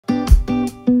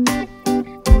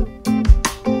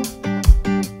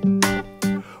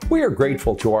We are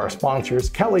grateful to our sponsors,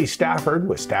 Kelly Stafford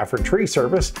with Stafford Tree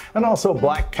Service, and also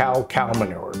Kow Cow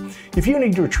Manure. If you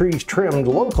need your trees trimmed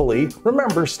locally,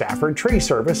 remember Stafford Tree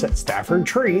Service at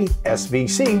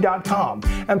StaffordTreeSVC.com.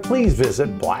 And please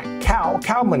visit Kow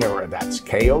Cow Manure, that's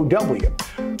K-O-W.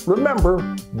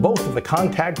 Remember, both of the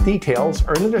contact details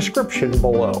are in the description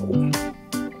below.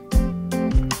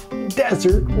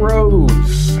 Desert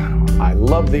Rose. I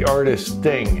love the artist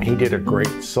Sting. He did a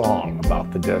great song about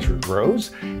the desert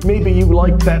rose. Maybe you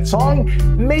liked that song.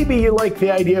 Maybe you like the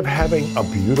idea of having a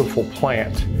beautiful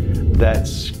plant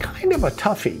that's kind of a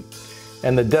toughie.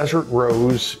 And the desert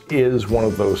rose is one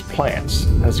of those plants.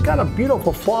 It's got a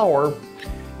beautiful flower,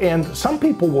 and some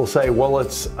people will say, well,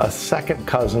 it's a second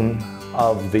cousin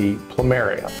of the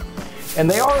plumeria. And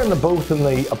they are both in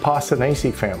the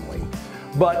Apocynaceae family,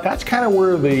 but that's kind of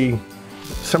where the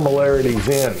similarities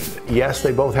end. Yes,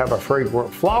 they both have a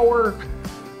fragrant flower.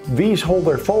 These hold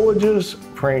their foliages.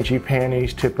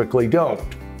 Frangipanis typically don't.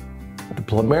 The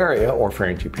plumeria, or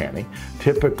frangipani,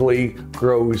 typically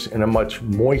grows in a much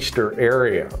moister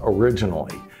area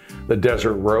originally. The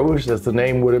desert rose, as the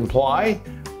name would imply,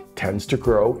 tends to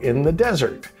grow in the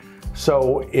desert.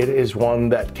 So it is one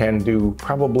that can do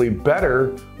probably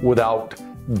better without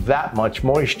that much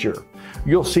moisture.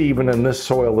 You'll see even in this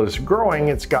soil that it's growing,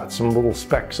 it's got some little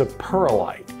specks of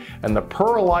perlite. And the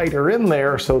perlite are in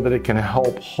there so that it can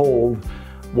help hold,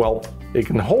 well, it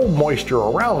can hold moisture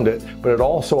around it, but it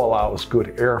also allows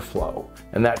good airflow.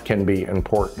 And that can be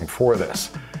important for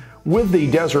this. With the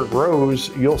desert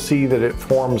rose, you'll see that it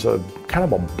forms a kind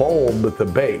of a bulb at the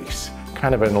base,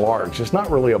 kind of enlarged. It's not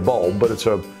really a bulb, but it's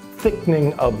a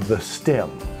thickening of the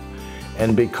stem.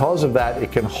 And because of that,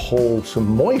 it can hold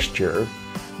some moisture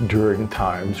during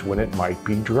times when it might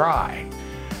be dry.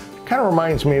 Kind of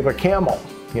reminds me of a camel.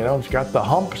 You know, it's got the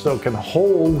hump so it can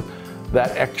hold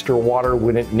that extra water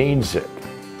when it needs it.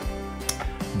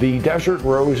 The desert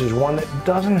rose is one that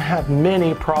doesn't have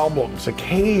many problems.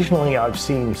 Occasionally I've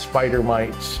seen spider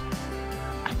mites.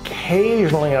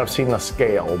 Occasionally I've seen a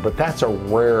scale, but that's a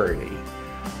rarity.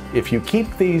 If you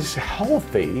keep these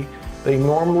healthy, they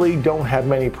normally don't have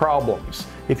many problems.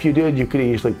 If you did, you could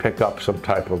easily pick up some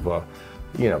type of a,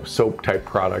 soap type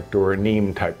product or a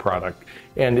neem type product,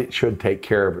 and it should take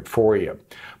care of it for you.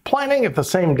 Planting at the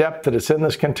same depth that it's in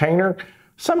this container,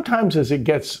 sometimes as it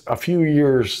gets a few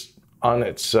years on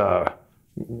its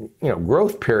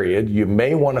growth period, you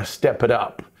may want to step it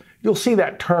up. You'll see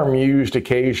that term used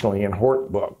occasionally in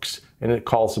hort books, and it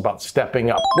calls about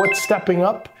stepping up. What's stepping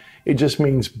up? It just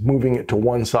means moving it to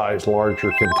one size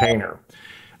larger container.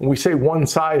 When we say one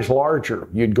size larger,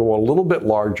 you'd go a little bit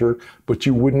larger, but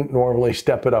you wouldn't normally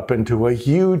step it up into a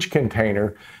huge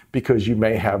container because you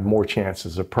may have more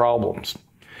chances of problems.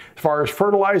 As far as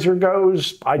fertilizer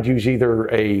goes, I'd use either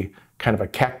a kind of a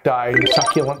cacti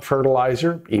succulent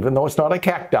fertilizer. Even though it's not a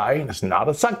cacti, it's not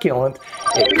a succulent,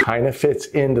 it kind of fits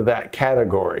into that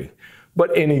category.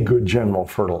 But any good general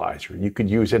fertilizer. You could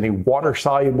use any water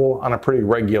soluble on a pretty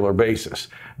regular basis.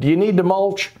 Do you need to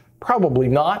mulch? Probably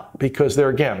not, because there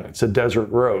again, it's a desert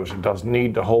rose. It doesn't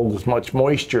need to hold as much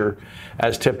moisture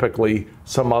as typically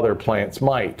some other plants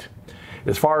might.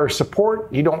 As far as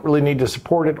support, you don't really need to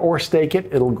support it or stake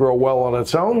it. It'll grow well on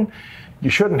its own.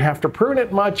 You shouldn't have to prune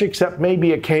it much, except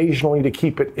maybe occasionally to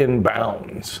keep it in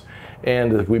bounds.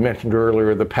 And as we mentioned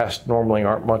earlier, the pests normally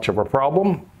aren't much of a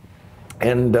problem.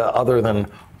 And other than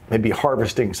maybe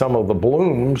harvesting some of the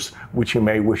blooms, which you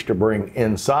may wish to bring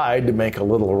inside to make a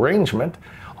little arrangement,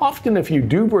 often if you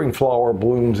do bring flower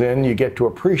blooms in, you get to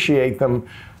appreciate them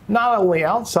not only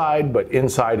outside, but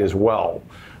inside as well.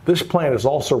 This plant is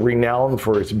also renowned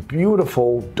for its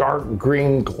beautiful dark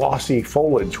green glossy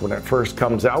foliage when it first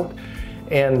comes out.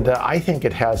 And I think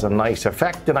it has a nice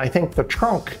effect, and I think the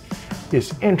trunk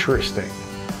is interesting.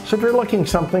 So if you're looking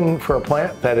something for a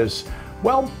plant that is,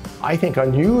 well, I think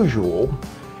unusual,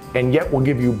 and yet will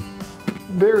give you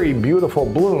very beautiful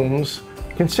blooms,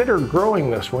 consider growing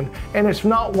this one. And it's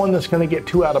not one that's going to get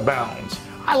too out of bounds.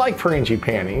 I like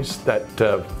frangipanis, that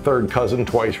third cousin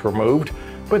twice removed,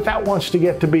 but that wants to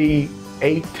get to be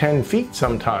 8, 10 feet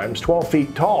sometimes, 12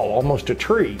 feet tall, almost a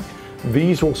tree.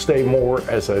 These will stay more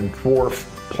as a dwarf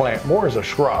plant, more as a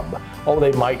shrub. Oh,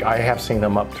 they might, I have seen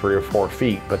them up 3 or 4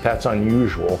 feet, but that's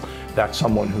unusual. That's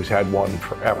someone who's had one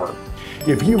forever.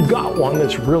 If you've got one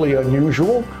that's really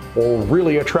unusual or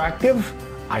really attractive,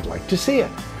 I'd like to see it,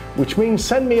 which means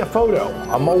send me a photo.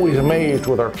 I'm always amazed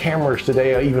with our cameras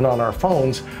today, even on our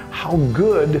phones, how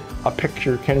good a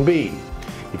picture can be.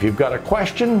 If you've got a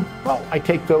question, well, I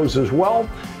take those as well.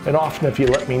 And often if you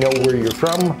let me know where you're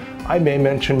from, I may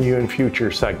mention you in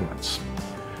future segments.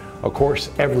 Of course,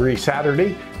 every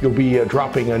Saturday, you'll be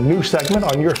dropping a new segment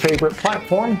on your favorite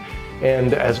platform.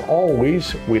 And as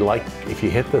always, we like if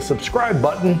you hit the subscribe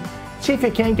button, see if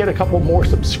you can't get a couple more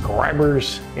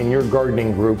subscribers in your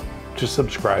gardening group to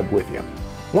subscribe with you.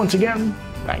 Once again,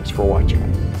 thanks for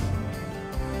watching.